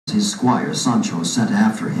his squire Sancho sent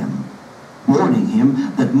after him, warning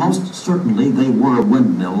him that most certainly they were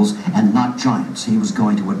windmills and not giants he was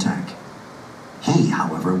going to attack. He,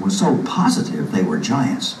 however, was so positive they were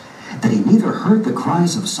giants that he neither heard the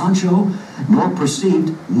cries of Sancho nor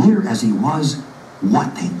perceived, near as he was,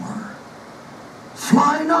 what they were.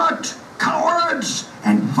 "Fly not, cowards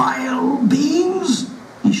and vile beings!"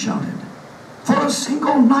 he shouted, "for a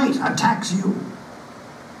single knight attacks you."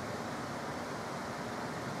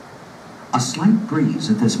 A slight breeze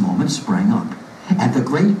at this moment sprang up, and the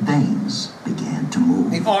great vanes began to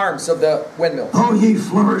move. The arms of the windmill. "Though ye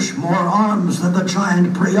flourish more arms than the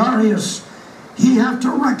giant Briareus, ye have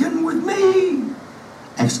to reckon with me!"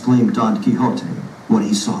 exclaimed Don Quixote when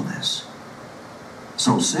he saw this.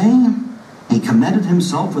 So saying, he commended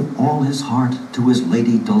himself with all his heart to his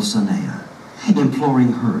lady Dulcinea,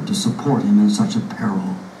 imploring her to support him in such a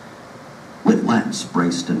peril. With lance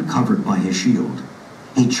braced and covered by his shield,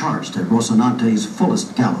 he charged at Rocinante's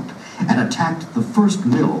fullest gallop and attacked the first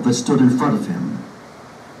mill that stood in front of him.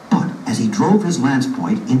 But as he drove his lance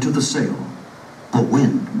point into the sail, the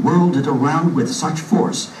wind whirled it around with such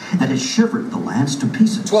force that it shivered the lance to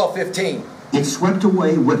pieces. 12:15. It swept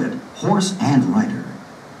away with it horse and rider,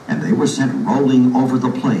 and they were sent rolling over the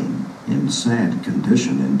plain in sad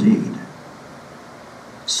condition indeed.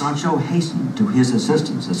 Sancho hastened to his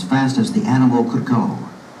assistance as fast as the animal could go.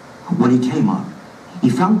 When he came up, he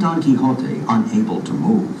found Don Quixote unable to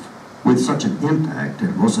move, with such an impact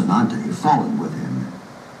had Rocinante fallen with him.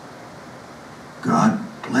 "God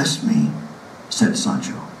bless me," said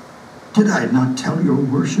Sancho. "Did I not tell your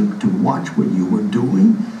worship to watch what you were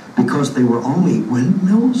doing, because they were only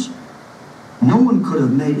windmills? No one could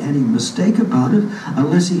have made any mistake about it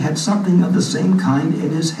unless he had something of the same kind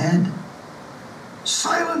in his head."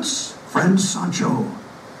 "Silence, friend Sancho,"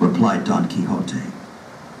 replied Don Quixote.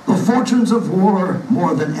 "The fortunes of war,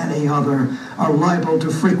 more than any other, are liable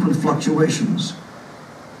to frequent fluctuations.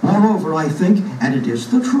 Moreover, I think, and it is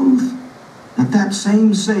the truth, that that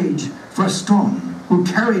same sage, Freston, who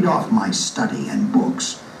carried off my study and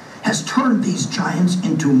books, has turned these giants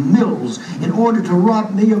into mills in order to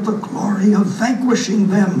rob me of the glory of vanquishing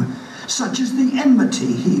them. Such is the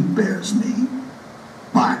enmity he bears me.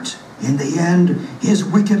 But in the end, his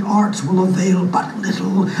wicked arts will avail but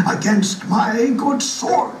little against my good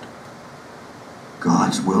sword."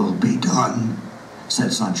 "God's will be done,"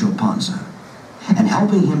 said Sancho Panza, and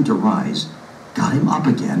helping him to rise, got him up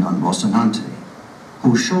again on Rocinante,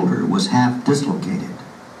 whose shoulder was half dislocated.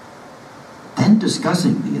 Then,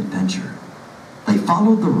 discussing the adventure, they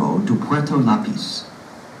followed the road to Puerto Lapis.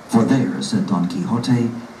 For there, said Don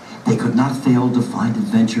Quixote, they could not fail to find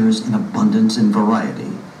adventures in abundance and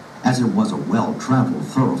variety, as it was a well-traveled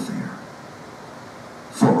thoroughfare.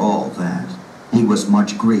 For all that, he was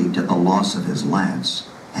much grieved at the loss of his lance,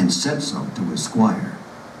 and said so to his squire.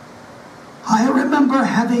 "I remember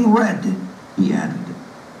having read," he added,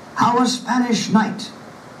 "how a Spanish knight,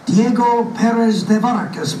 Diego Perez de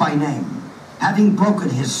Vargas by name, having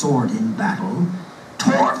broken his sword in battle,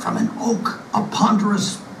 tore from an oak a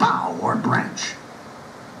ponderous bough or branch.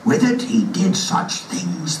 With it he did such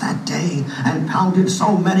things that day, and pounded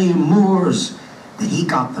so many Moors, that he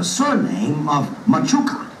got the surname of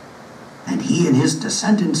Machuca, and he and his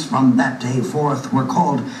descendants from that day forth were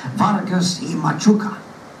called Vargas y Machuca.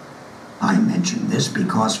 I mention this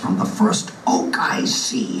because from the first oak I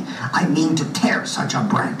see, I mean to tear such a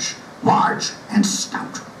branch, large and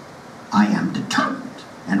stout. I am determined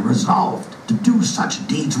and resolved to do such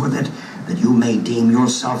deeds with it, that you may deem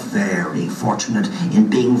yourself very fortunate in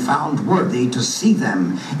being found worthy to see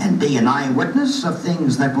them, and be an eyewitness of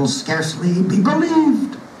things that will scarcely be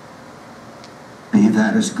believed." "Be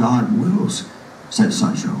that as God wills," said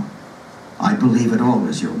Sancho. "I believe it all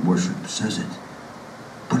as your worship says it.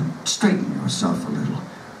 But straighten yourself a little,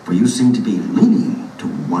 for you seem to be leaning to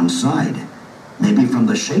one side, maybe from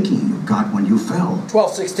the shaking you got when you fell."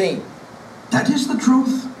 12:16. "That is the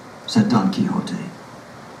truth," said Don Quixote.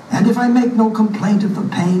 "And if I make no complaint of the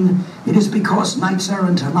pain, it is because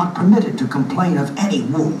knights-errant are not permitted to complain of any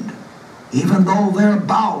wound, even though their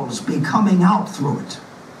bowels be coming out through it."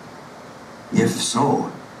 "If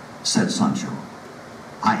so," said Sancho,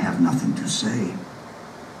 "I have nothing to say.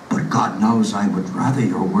 But God knows I would rather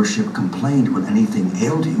your worship complained when anything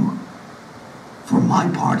ailed you. For my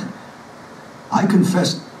part, I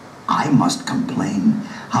confess I must complain,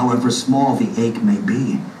 however small the ache may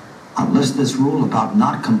be, unless this rule about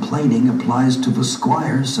not complaining applies to the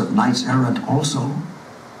squires of knights-errant also."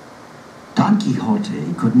 Don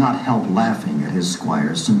Quixote could not help laughing at his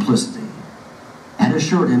squire's simplicity, and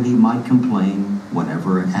assured him he might complain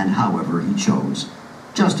whenever and however he chose,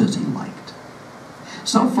 just as he liked.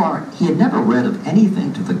 So far, he had never read of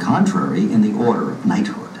anything to the contrary in the order of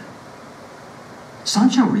knighthood.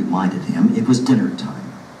 Sancho reminded him it was dinner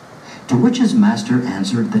time, to which his master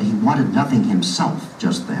answered that he wanted nothing himself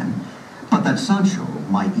just then, but that Sancho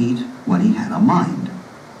might eat when he had a mind.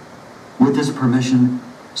 With his permission,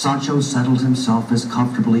 Sancho settled himself as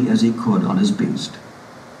comfortably as he could on his beast,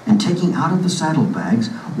 and taking out of the saddlebags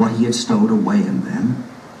what he had stowed away in them,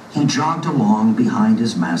 he jogged along behind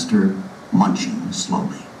his master, munching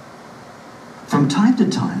slowly. From time to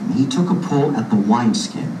time, he took a pull at the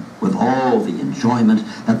wineskin with all the enjoyment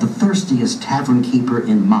that the thirstiest tavern keeper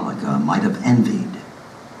in Malaga might have envied.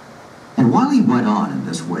 And while he went on in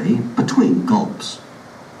this way, between gulps,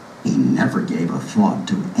 he never gave a thought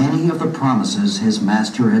to any of the promises his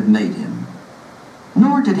master had made him,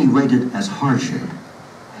 nor did he rate it as hardship,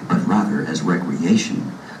 but rather as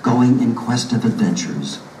recreation, going in quest of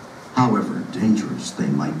adventures, however dangerous they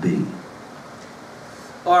might be.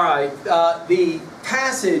 All right, the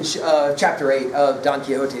passage of chapter 8 of Don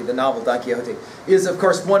Quixote, the novel Don Quixote, is of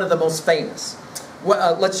course one of the most famous.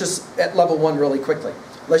 Let's just, at level 1 really quickly,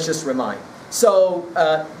 let's just remind. So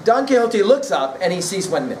Don Quixote looks up and he sees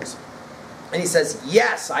windmills. And he says,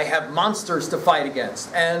 yes, I have monsters to fight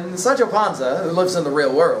against. And Sancho Panza, who lives in the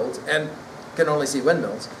real world and can only see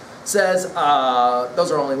windmills, says,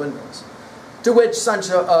 those are only windmills. To which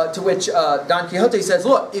Don Quixote says,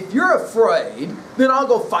 look, if you're afraid, then I'll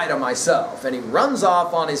go fight them myself. And he runs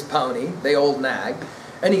off on his pony, the old nag,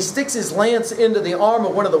 and he sticks his lance into the arm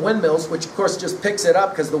of one of the windmills, which of course just picks it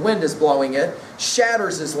up because the wind is blowing it,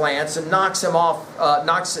 shatters his lance and knocks him off,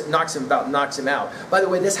 knocks him out. By the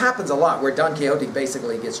way, this happens a lot where Don Quixote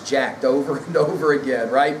basically gets jacked over and over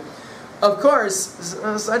again, right? Of course,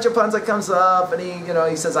 Sancho Panza comes up and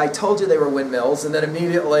he says, I told you they were windmills. And then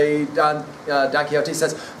immediately Don Quixote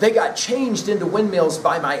says, they got changed into windmills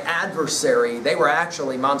by my adversary. They were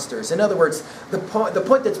actually monsters. In other words, the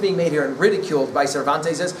point that's being made here and ridiculed by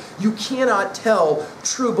Cervantes is you cannot tell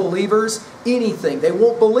true believers anything. They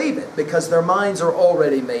won't believe it because their minds are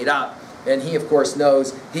already made up. And he, of course,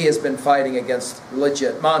 knows he has been fighting against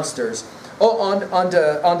legit monsters. On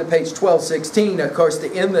to page 1216, of course,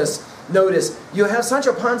 to end this, notice you have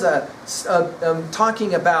Sancho Panza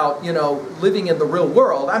talking about, living in the real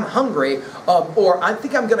world. I'm hungry, or I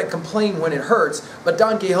think I'm going to complain when it hurts. But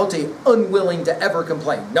Don Quixote, unwilling to ever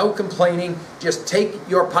complain. No complaining, just take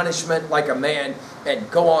your punishment like a man and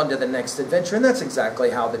go on to the next adventure. And that's exactly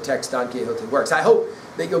how the text Don Quixote works. I hope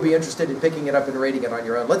that you'll be interested in picking it up and reading it on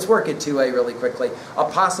your own. Let's work at 2A really quickly. A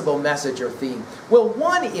possible message or theme. Well,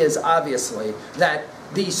 one is obviously that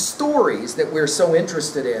these stories that we're so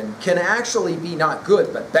interested in can actually be not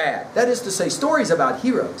good but bad. That is to say, stories about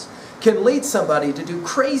heroes can lead somebody to do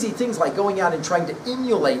crazy things like going out and trying to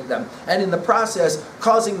emulate them, and in the process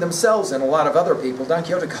causing themselves and a lot of other people, Don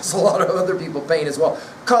Quixote caused a lot of other people pain as well,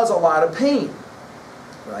 cause a lot of pain.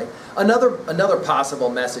 Right? Another possible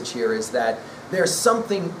message here is that there's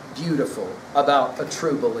something beautiful about a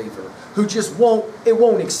true believer who just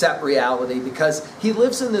won't accept reality because he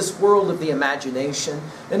lives in this world of the imagination.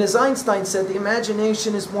 And as Einstein said, the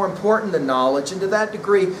imagination is more important than knowledge. And to that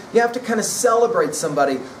degree, you have to kind of celebrate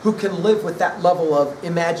somebody who can live with that level of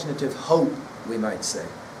imaginative hope, we might say.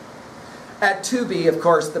 At 2B, of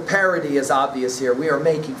course, the parody is obvious here. We are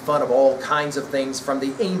making fun of all kinds of things from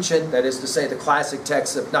the ancient, that is to say, the classic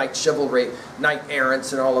texts of knight chivalry,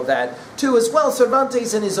 knight-errants and all of that, to as well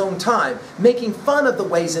Cervantes in his own time, making fun of the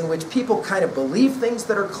ways in which people kind of believe things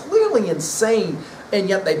that are clearly insane, and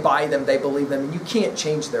yet they buy them, they believe them, and you can't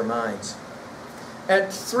change their minds. At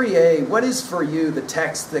 3A, what is for you the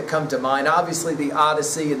texts that come to mind? Obviously the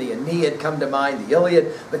Odyssey and the Aeneid come to mind, the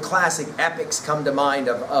Iliad, the classic epics come to mind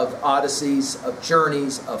of odysseys, of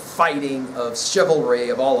journeys, of fighting, of chivalry,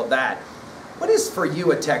 of all of that. What is for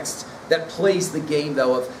you a text that plays the game,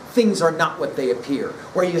 though, of things are not what they appear,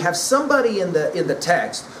 where you have somebody in the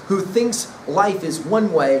text who thinks life is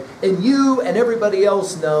one way, and you and everybody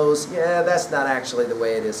else knows, yeah, that's not actually the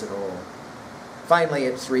way it is at all. Finally,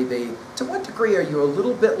 at 3B, to what degree are you a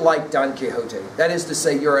little bit like Don Quixote? That is to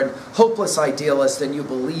say, you're a hopeless idealist and you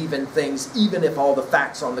believe in things even if all the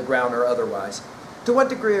facts on the ground are otherwise. To what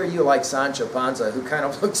degree are you like Sancho Panza, who kind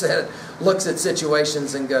of looks at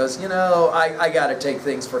situations and goes, I got to take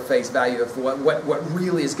things for face value of what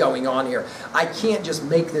really is going on here. I can't just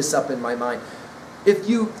make this up in my mind. If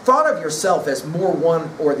you thought of yourself as more one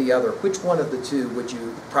or the other, which one of the two would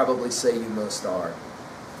you probably say you most are?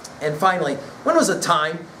 And finally, when was a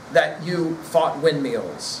time that you fought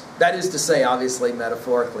windmills? That is to say, obviously,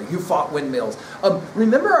 metaphorically, you fought windmills.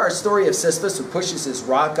 Remember our story of Sisyphus who pushes his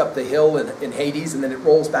rock up the hill in Hades and then it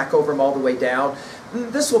rolls back over him all the way down?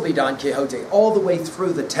 This will be Don Quixote all the way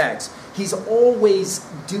through the text. He's always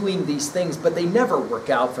doing these things, but they never work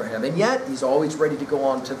out for him. And yet, he's always ready to go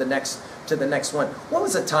on to the next one. What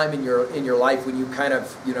was a time in your life when you kind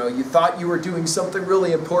of, you thought you were doing something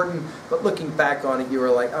really important, but looking back on it, you were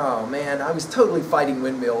like, oh man, I was totally fighting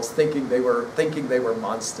windmills, thinking they were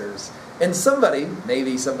monsters. And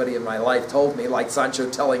maybe somebody in my life told me, like Sancho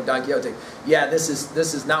telling Don Quixote, yeah, this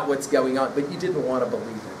is not what's going on, but you didn't want to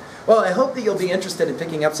believe it. Well, I hope that you'll be interested in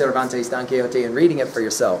picking up Cervantes' Don Quixote and reading it for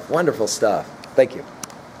yourself. Wonderful stuff. Thank you.